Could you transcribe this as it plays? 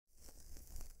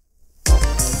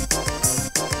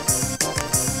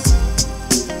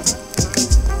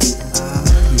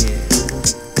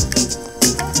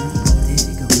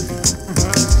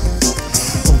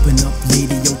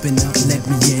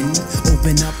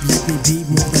let me be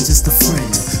more than just a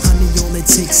friend. Honey, all it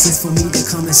takes is for me to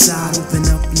come inside. Open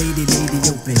up, lady, lady,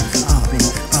 open up and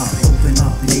up. Open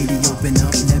up, lady, open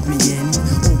up, let me in.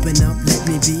 Open up, let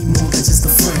me be more than just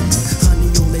a friend. Honey,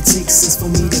 all it takes is for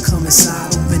me to come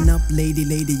inside. Open up, lady,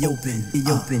 lady, open,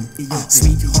 open.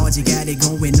 Sweetheart, you got it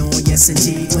going on, yes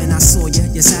indeed. When I saw you,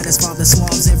 you satisfied the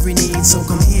Suave's every need. So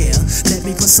come here, let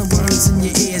me put some words in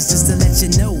your ears just to let you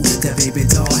know that baby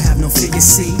doll, have no fear. You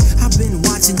see, I've been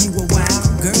watching you a while,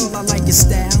 girl. I like your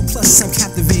style. Plus, I'm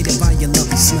captivated by your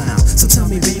lovely smile. So tell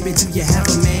me, baby, do you have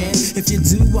a man? If you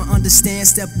do, I understand.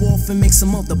 Step off and make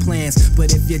some other plans.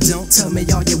 But if you don't, tell me,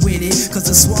 are you with it? Cause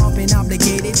the Suave ain't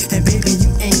obligated, and baby,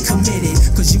 you ain't committed.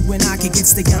 Cause you and I can get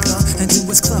together and do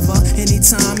what's clever.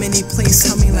 Anytime, any place,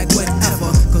 tell me like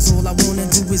whatever. Cause all I wanna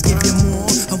do is give you more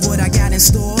of what I got in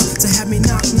store. To have me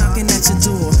knocking at your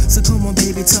door. So come on,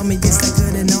 baby, tell me, is that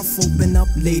good enough? Open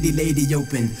up, lady, lady,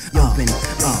 open up.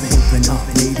 Open up,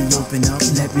 lady, open up,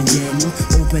 let me in.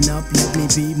 Open up, let me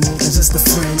be more than just a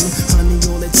friend. Honey,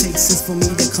 all it takes is for me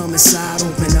to come inside.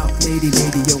 Open up, lady,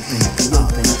 lady, open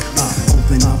up.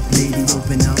 Open up, lady,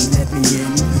 open up, let me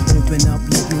in. Open up,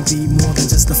 let me be more than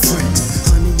just a friend.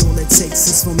 Honey, all it takes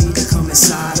is for me to come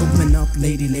inside. Open up,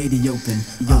 lady, lady, open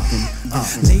up.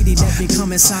 Lady, let me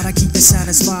come inside. I keep you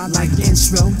satisfied like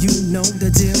intro. You know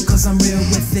the deal, cause I'm real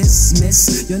with this,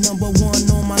 miss. You're number one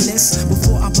on my list.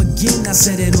 Before I begin, I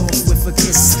set it off with a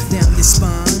kiss down your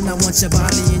spine. I want your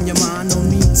body and your mind. No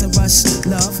need to rush,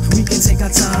 love. We can take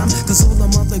our time, cause all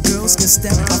them other girls can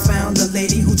step. I found a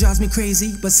lady who drives me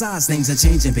crazy. Besides, things are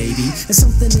changing, baby. There's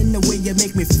something in the way you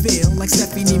make me feel like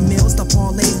Stephanie Mills. The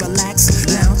parlay, relax,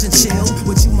 lounge and chill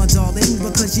with you, my darling.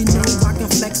 Because you know I can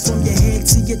flex from your head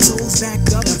to your toes. Back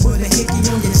up, put a hickey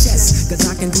on your chest. Cause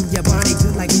I can do your body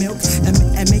good like milk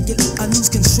and make it lose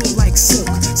control like silk.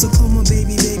 So come on,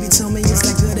 baby, baby, tell me, is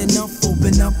that good enough?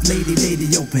 Open up, lady, lady,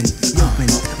 open up.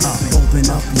 Open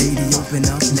up, lady, open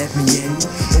up, let me in.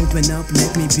 Open up,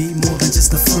 let me be more than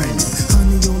just a friend.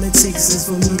 Honey, all it takes is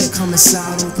for me to come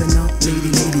inside. Open up,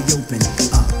 lady, lady, open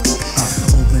up.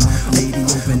 Open up, lady,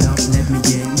 open up, let me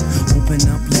in. Open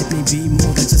up, let me be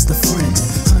more than just a friend.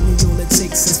 Honey, all it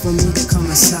takes is for me to come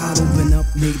inside. Open up,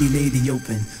 lady, lady,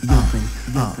 open up.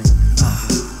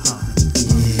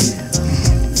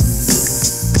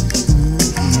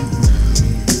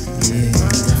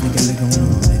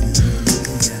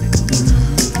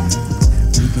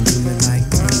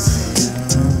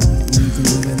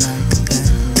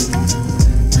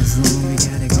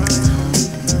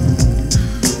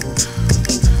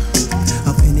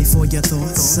 Your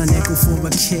thoughts, a nickel for a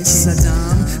kiss, a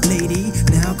dime. Lady,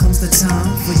 now comes the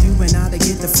time for you and I to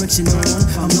get the friction on.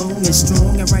 I'm long and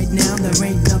strong, and right now there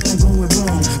ain't nothing going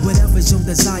wrong. Whatever's your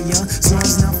desire,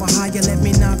 Suave's now for hire. Let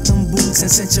me knock them boots and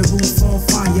set your roof on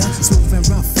fire. Smooth and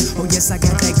rough, oh yes, I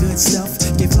got that good stuff.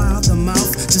 Get fly out the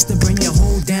mouth, just to bring your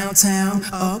whole downtown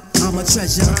up. I'm a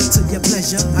treasure, to your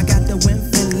pleasure. I got the whim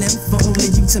and limp for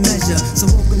only you to measure. So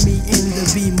welcome me in to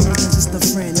be more than just a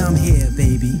friend. I'm here,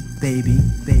 baby, baby,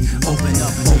 baby. Open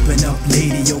up,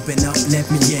 lady, open up, let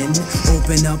me in.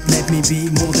 Open up, let me be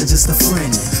more than just a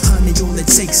friend. Honey, all it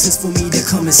takes is for me to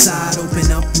come inside. Open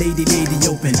up, lady, lady,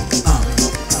 open up.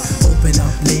 Open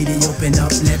up, lady, open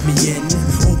up, let me in.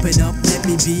 Open up, let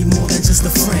me be more than just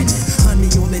a friend. Honey,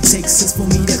 all it takes is for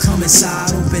me to come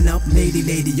inside. Open up, lady,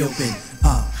 lady, open